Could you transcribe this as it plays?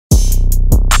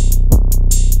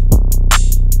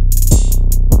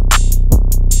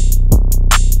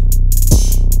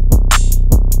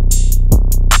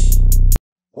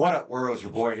What up, world? It's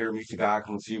your boy here, Mr. God,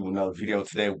 coming to you with another video.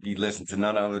 Today we'll be listening to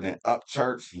none other than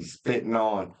Upchurch. He's spitting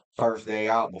on first day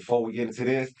out. Before we get into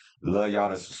this, love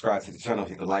y'all to subscribe to the channel,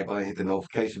 hit the like button, hit the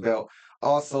notification bell.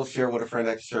 Also, share with a friend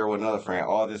that can share with another friend.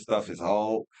 All this stuff is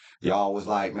old. Y'all was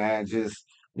like, man, just,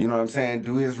 you know what I'm saying,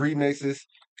 do his remixes.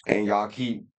 And y'all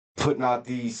keep putting out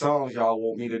these songs y'all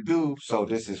want me to do. So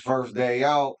this is first day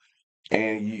out.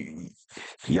 And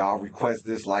y'all request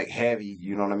this like heavy,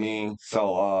 you know what I mean?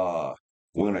 So,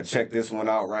 we're gonna check this one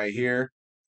out right here.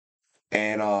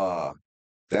 And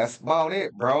that's about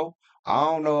it, bro. I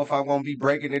don't know if I'm gonna be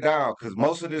breaking it down because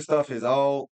most of this stuff is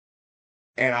old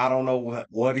and I don't know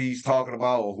what he's talking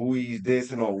about or who he's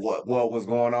dissing or what was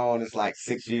going on. It's like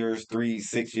 6 years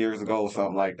ago,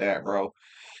 something like that, bro.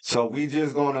 So we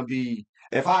just gonna be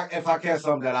if I catch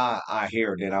something that I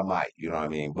hear, then I might, you know what I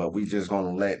mean? But we just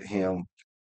gonna let him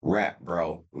rap,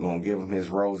 bro. We're gonna give him his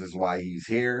roses while he's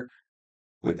here.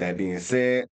 With that being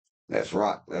said, let's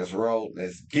rock, let's roll,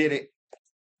 let's get it.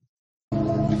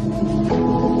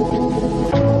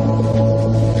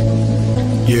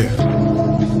 Yeah.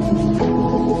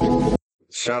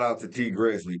 Shout out to T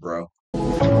Grizzly, bro.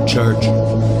 Church.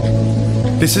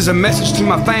 This is a message to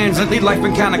my fans. Lately life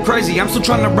been kinda crazy. I'm still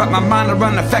trying to wrap my mind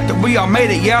around the fact that we all made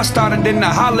it. Yeah, I started in the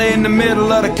holler in the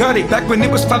middle of the cutty. Back when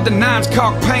it was 5 to 9s,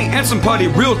 caulk paint and some putty.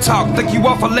 Real talk, thank you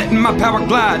all for letting my power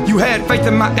glide. You had faith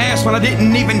in my ass when I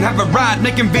didn't even have a ride.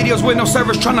 Making videos with no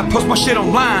servers, trying to post my shit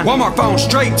online. Walmart phone,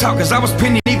 straight talk, cause I was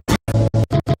penny deep.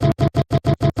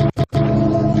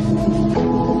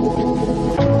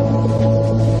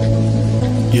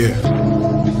 Yeah.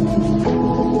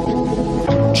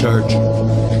 Church.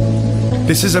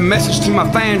 This is a message to my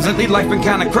fans. Lately life been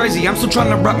kinda crazy. I'm still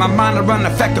trying to wrap my mind around the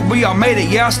fact that we all made it.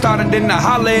 Yeah, I started in the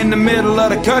holler in the middle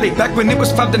of the cutty. Back when it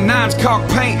was 5 to 9s, caulk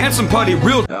paint and some putty.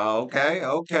 Real. Okay.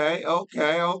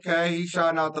 He's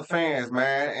shouting out the fans,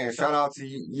 man. And shout out to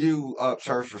you,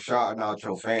 Upchurch, for shouting out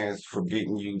your fans for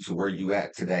getting you to where you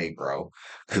at today, bro.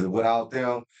 Because without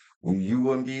them, you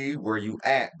wouldn't be where you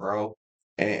at, bro.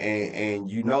 And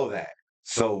you know that.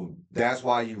 So that's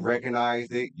why you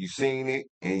recognized it, you seen it,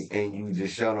 and you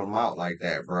just shut them out like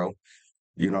that, bro.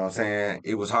 You know what I'm saying?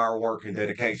 It was hard work and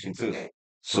dedication too.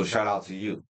 So shout out to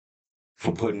you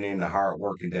for putting in the hard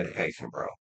work and dedication, bro.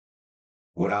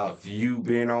 Without you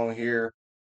being on here,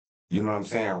 you know what I'm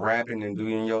saying, rapping and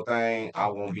doing your thing, I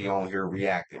won't be on here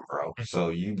reacting, bro. So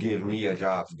you give me a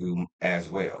job to do as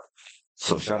well.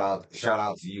 So shout out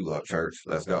to you, Upchurch.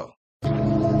 Let's go.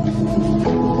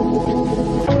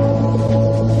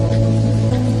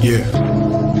 Yeah.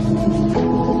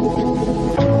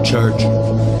 Church.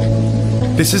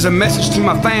 This is a message to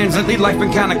my fans. Lately life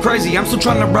been kinda crazy. I'm still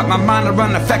trying to wrap my mind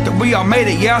around the fact that we all made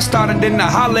it. Yeah, I started in the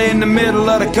holler in the middle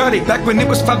of the cutty. Back when it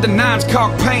was 5 to 9s,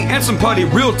 caulk paint and some putty.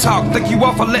 Real talk, thank you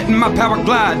all for letting my power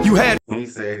glide. You had. He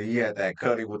said he had that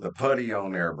cutty with the putty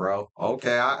on there, bro.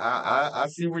 Okay, I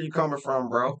see where you coming from,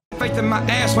 bro. Faith in my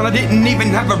ass when I didn't even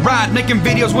have a ride. Making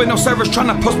videos with no servers,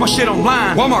 trying to post my shit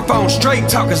online. Walmart phone, straight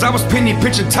talk, cause I was penny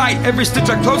pinching tight. Every stitch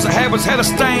I closed I had was hella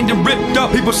stained and ripped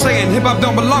up. People saying hip-hop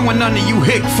don't belong when none of you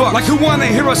hick fuck. Like who wanna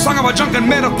hear a song about junk and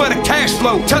metal for the cash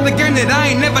flow? Tell the game that I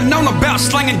ain't never known about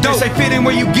slanging dope. They say fit in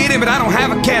where you get it, but I don't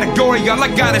have a category. All I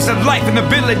got is a life and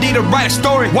ability to write a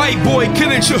story. White boy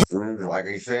killing you. Like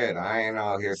he said, I ain't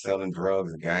out here selling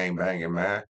drugs and gang banging,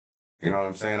 man. You know what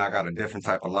I'm saying? I got a different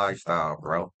type of lifestyle,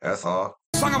 bro. That's all.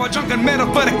 Song about junk and metal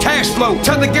for the cash flow.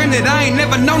 Tell the game that I ain't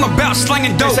never known about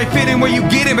slanging dope. They say fit in where you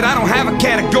get it, but I don't have a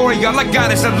category. All I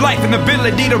got is a life and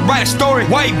ability to write a story.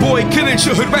 White boy killing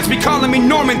shit. Hood rats be calling me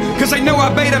Norman, cause they know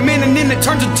I bait them in and then it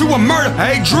turns into a murder.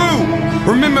 Hey Drew,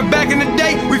 remember back in the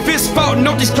day we fist fought in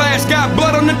Notice class, got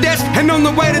blood on the desk, and on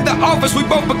the way to the office we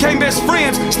both became best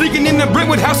friends. Sneaking in the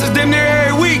Brentwood houses damn near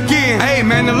every weekend. Hey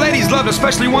man, the ladies loved,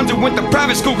 especially ones that went to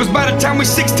private school, cause by the time we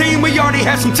 16 we already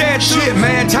had some tad shit.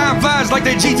 Man, time flies like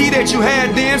that GT that you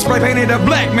had then. Spray painted a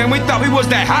black, man, we thought we was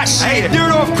that hot shit. Hey,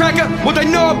 dirt off cracker, what they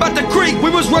know about the creek. We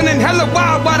was running hella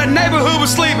wild while the neighborhood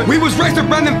was sleeping. We was raised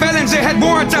around them felons that had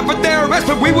warrants out for their arrest,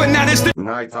 but we wouldn't understand.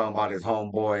 Now he talking about his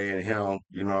homeboy and him,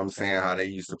 you know what I'm saying, how they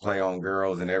used to play on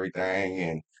girls and everything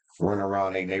and run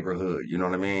around their neighborhood, you know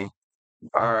what I mean?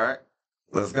 All right.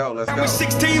 Let's go, let's go. When we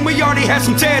 16, we already had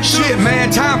some tad shit,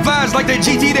 man. Time flies like that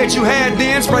GT that you had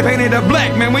then. Spray painted a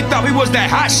black, man, we thought we was that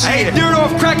hot shit. Hey, dirt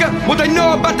off cracker, what they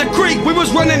know about the creek. We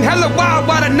was running hella wild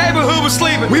while the neighborhood was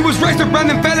sleeping. We was raised around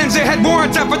them felons that had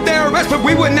warrants out for their arrest, but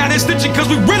we went out and snitching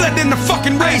cause we realer than the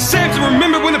fucking race. Sam, to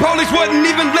remember when the police wouldn't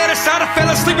even let us out. A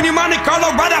fella sleeping in Monte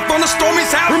Carlo right out on the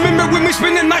Stormy's house. Remember when we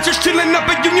spent the night just chilling up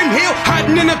at Union Hill,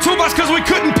 hiding in a toolbox cause we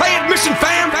couldn't pay admission,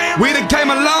 fam. We done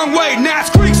came a long way, now it's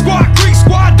Creek Squad,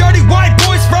 dirty white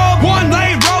boys from one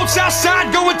lane road.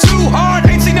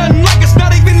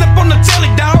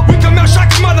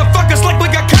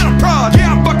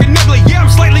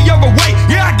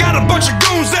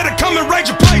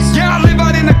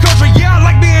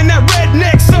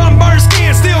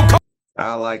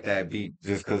 like that beat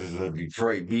just because it's a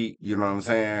Detroit beat. You know what I'm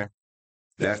saying?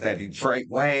 That's that Detroit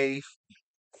wave.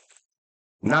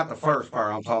 Not the first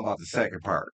part. I'm talking about the second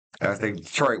part. That's the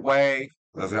Detroit wave.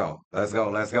 Let's go. Let's go.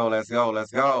 Let's go. Let's go.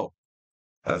 Let's go.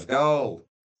 Let's go.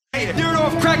 Dirt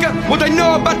off cracker, what they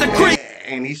know about the creek.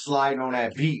 And he's sliding on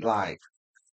that beat like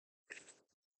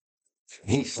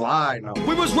he's sliding on.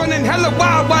 We was running hella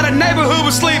wild while the neighborhood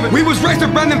was sleeping. We was raised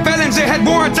around them felons that had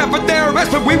warrants out for their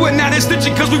arrest, but we wasn't out there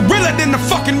snitching cause we really didn't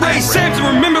fucking race. Samson,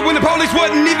 remember when the police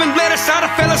wouldn't even let us out?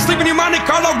 A fella sleeping in Monte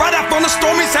Carlo right out on the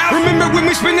Stormy's house. Remember when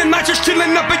we spent the night just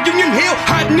chilling up at Union Hill,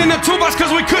 hiding in a toolbox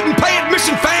cause we couldn't pay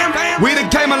admission, fam. We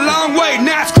done came a long way,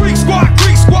 now it's Creek Squad,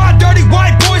 dirty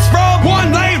white boys from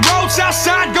one lane roads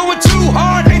outside going too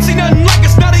hard. Ain't seen nothing like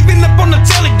us, not even up on the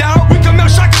telly, dog. We come out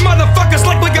shocking motherfuckers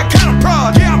like we got kind of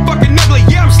prod. Yeah, I'm fucking ugly,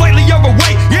 yeah, I'm slightly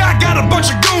overweight. Yeah, I got a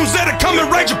bunch of goons that'll come and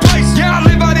raid your place. Yeah, I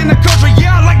live out in the country,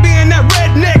 yeah, I like being that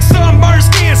redneck. Sunburned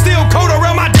skin, still cold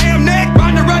around my damn neck.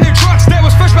 Riding around in trucks that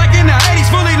was fresh back in the 80s,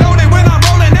 fully loaded when I'm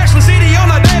rolling Ashland City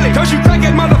on a daily. Cause you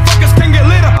crackhead motherfuckers can get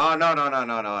lit up. Oh, no.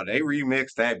 They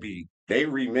remixed that beat. They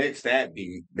remixed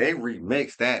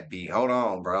that beat. Hold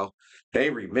on, bro. They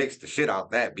remixed the shit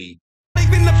out that beat.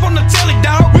 Even up on the telly,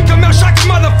 dog. We come out shocking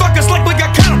motherfuckers like we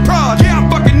got kind of prod. Yeah, I'm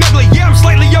fucking ugly, yeah, I'm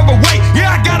slightly overweight.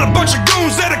 Yeah, I got a bunch of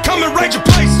goons that'll come and raid your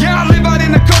place. Yeah, I live out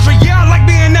in the country, yeah, I like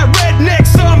being that redneck.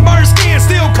 Sunburned skin,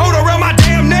 still cold around my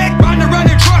damn neck. Riding around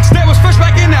in trucks that was fresh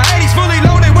back in the 80s, fully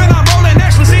loaded when I'm rolling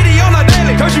Ashland City on a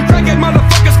daily. Cause you crackhead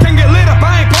motherfuckers can get lit up.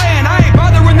 I ain't playing, I ain't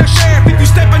bothering the sheriff if you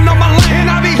stepping on my lane. And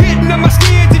I be hitting up my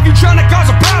skins if you trying to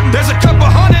cause a problem. There's a couple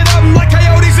hundred of them like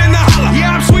coyotes in the holler.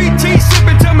 Yeah, I'm sweet tea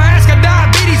sipping till my ass got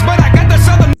diabetes, but I got the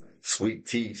southern Sweet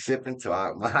tea sipping till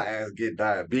my ass get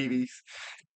diabetes.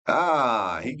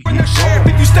 He the sheriff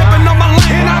if you stepping on my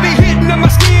lane. And I be hitting up my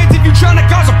skins if you trying to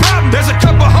cause a problem. There's a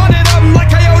couple hundred of them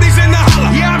like coyotes in the holler.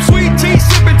 Yeah, I'm sweet tea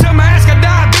sipping till my ass got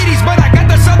diabetes, but I got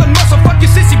that southern muscle. Fuck your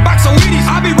sissy box on Wheaties.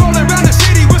 I be rolling around the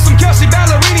city with some Kelsey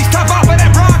ballerinis. Top off of that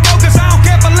Bronco cause I don't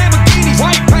care for Lamborghinis.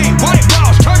 White paint, white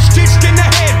walls, church stitched in the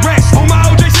headrest. On my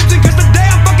OJ Simpson cause the day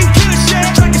I'm fucking killing shit.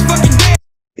 This track is fucking dead.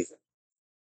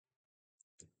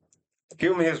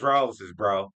 Give me his roses,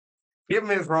 bro. Give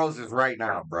him his roses right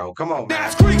now, bro. Come on, man.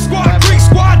 That's Creek Squad,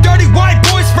 dirty white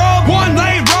boys from one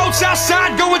lane roads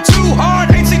outside going too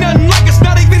hard. Ain't seen nothing like us,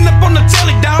 not even up on the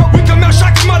telly, dog. We come out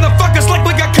shocking motherfuckers like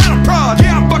we got kind of prod.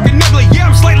 Yeah, I'm fucking ugly,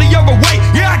 yeah, I'm slightly overweight.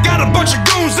 Yeah, I got a bunch of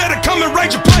goons that'll come and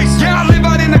raid your place. Yeah, I live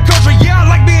out in the country, yeah, I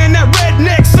like being that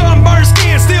redneck. Sunburned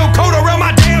skin, still cold around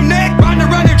my damn neck. Riding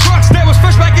around in trucks that was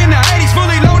fresh back in the 80s,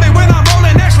 fully loaded when I'm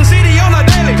rolling Ashland City on a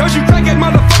daily. Cause you crackhead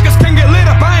motherfuckers can get lit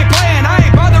up. I ain't playing, I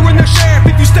ain't bothering the sheriff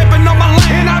if you stepping on my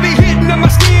lane. And I be hitting up my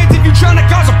skins if you trying to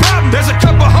cause a problem. There's a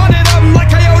couple hundred of them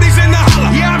like coyotes in the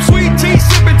holler. Yeah, I'm sweet tea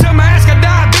sipping till my ass got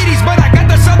diabetes, but I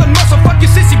got that southern muscle. Fuck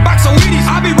your sissy box on Wheaties.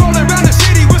 I be rolling around the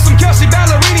city with some Kelsey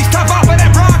ballerinis. Top off of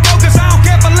that Bronco cause I don't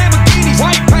care for Lamborghinis.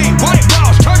 White paint, white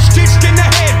walls, church stitched in the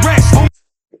headrest.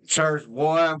 Church,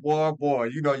 boy.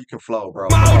 You know you can flow, bro.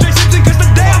 My OJ Simpson cause the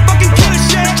day I'm fucking killing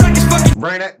shit. This track is fucking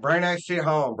Bring that shit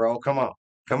home, bro. Come on.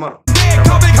 dead.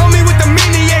 Call big homie with the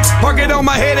maniacs. Park it on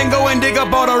my head and go and dig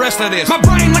up all the rest of this. My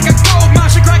brain like a gold mine,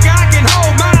 shit cracker, I can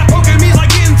hold mine. Poking me's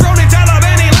like getting thrown in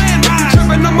Taliban landmines. If you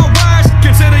tripping on my wires,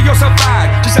 consider yourself fired.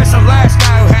 Just as the last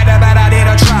guy who had a bad idea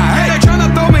to try. Hey, they tryna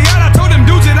throw me out, I told them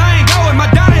dudes that I ain't going. My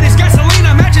diet is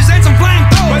gasolina, matches and some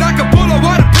flamethrowers. But I could pull a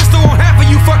water pistol on half of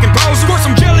you fucking bros. Squirt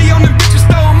some jelly on them bitches,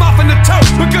 throw them off in the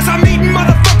toast. Because I'm eating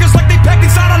motherfuckers like they packed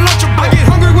inside a Lunchable. I get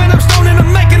hungry when I'm stoned and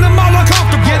I'm making them all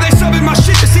uncomfortable. Yeah, they subbing my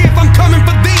shit to see if I'm coming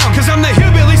for them. Cause I'm the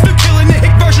hillbilly still killing the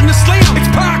hick version of Slim. It's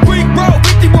Pine Creek Road,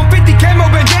 5150 camo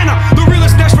bandana. The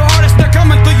realest Nashville artist, they're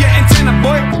coming through your antenna,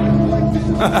 boy.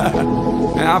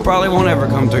 And I probably won't ever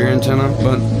come through your antenna,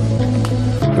 but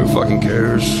who fucking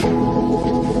cares?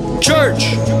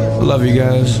 Church! Love you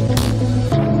guys.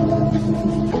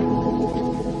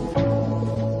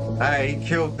 Hey, he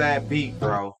killed that beat,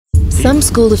 bro. Some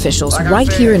school officials Like I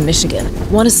right here said. in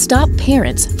Michigan want to stop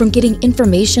parents from getting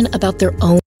information about their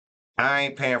own. I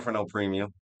ain't paying for no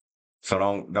premium, so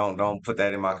don't put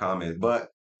that in my comments. But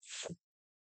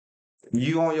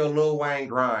you on your Lil Wayne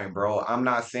grind, bro. I'm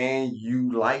not saying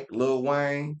you like Lil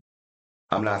Wayne.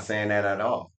 I'm not saying that at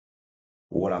all.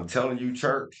 What I'm telling you,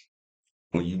 church,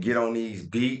 when you get on these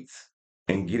beats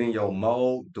and get in your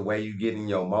mode, the way you get in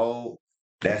your mode,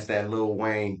 that's that Lil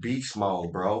Wayne beast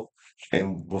mode, bro.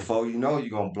 And before you know,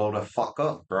 you're gonna blow the fuck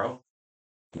up, bro.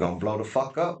 You're gonna blow the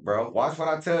fuck up, bro. Watch what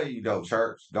I tell you, though,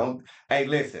 church. Don't. Hey,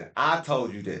 listen. I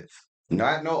told you this.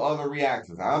 Not no other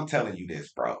reactions. I'm telling you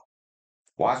this, bro.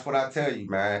 Watch what I tell you,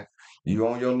 man. You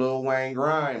on your Lil Wayne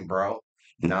grind, bro.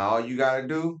 Now all you gotta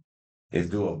do is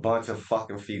do a bunch of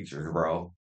fucking features,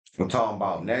 bro. I'm talking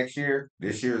about next year.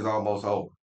 This year is almost over.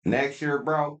 Next year,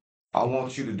 bro, I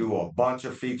want you to do a bunch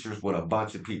of features with a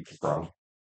bunch of people, bro.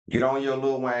 Get on your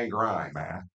Lil Wayne grind,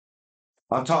 man.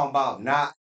 I'm talking about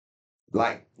not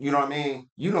like, you know what I mean?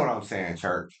 You know what I'm saying,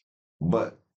 church.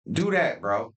 But do that,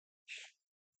 bro.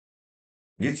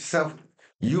 Get yourself,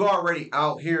 you already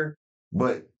out here,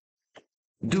 but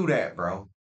do that, bro.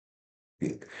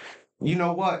 You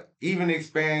know what? Even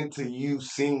expand to you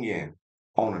singing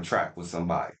on a track with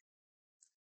somebody.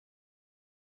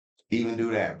 Even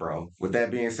do that, bro. With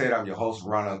that being said, I'm your host,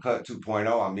 Ron Uncut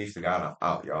 2.0. I'm Meeks the God. I'm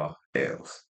out, y'all.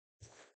 L's.